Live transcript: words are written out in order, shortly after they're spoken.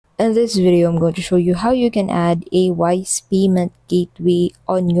In this video, I'm going to show you how you can add a Wise payment gateway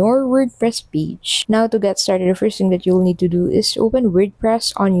on your WordPress page. Now, to get started, the first thing that you'll need to do is open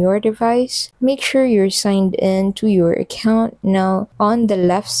WordPress on your device. Make sure you're signed in to your account. Now, on the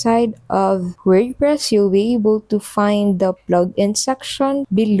left side of WordPress, you'll be able to find the plugin section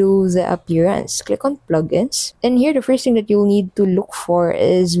below the appearance. Click on plugins. And here, the first thing that you'll need to look for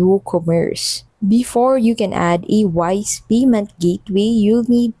is WooCommerce. Before you can add a Wise payment gateway, you'll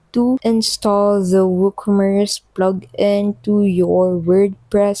need to install the WooCommerce plugin to your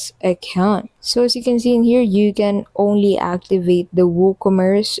WordPress account. So as you can see in here, you can only activate the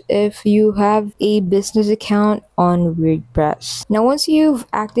WooCommerce if you have a business account on WordPress. Now, once you've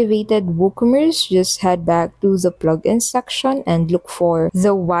activated WooCommerce, just head back to the plugin section and look for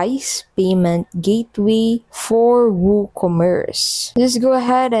the Wise payment gateway for WooCommerce. Just go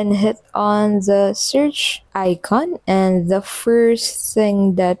ahead and hit on the search icon, and the first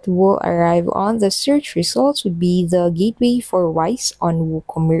thing that will arrive on the search results would be the gateway for Wise on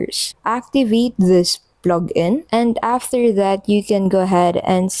WooCommerce. Activate this plugin, and after that you can go ahead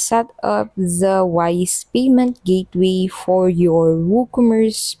and set up the Wise payment gateway for your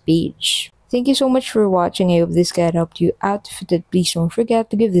WooCommerce page. Thank you so much for watching. I hope this guide helped you out. If it did, please don't forget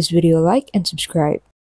to give this video a like and subscribe.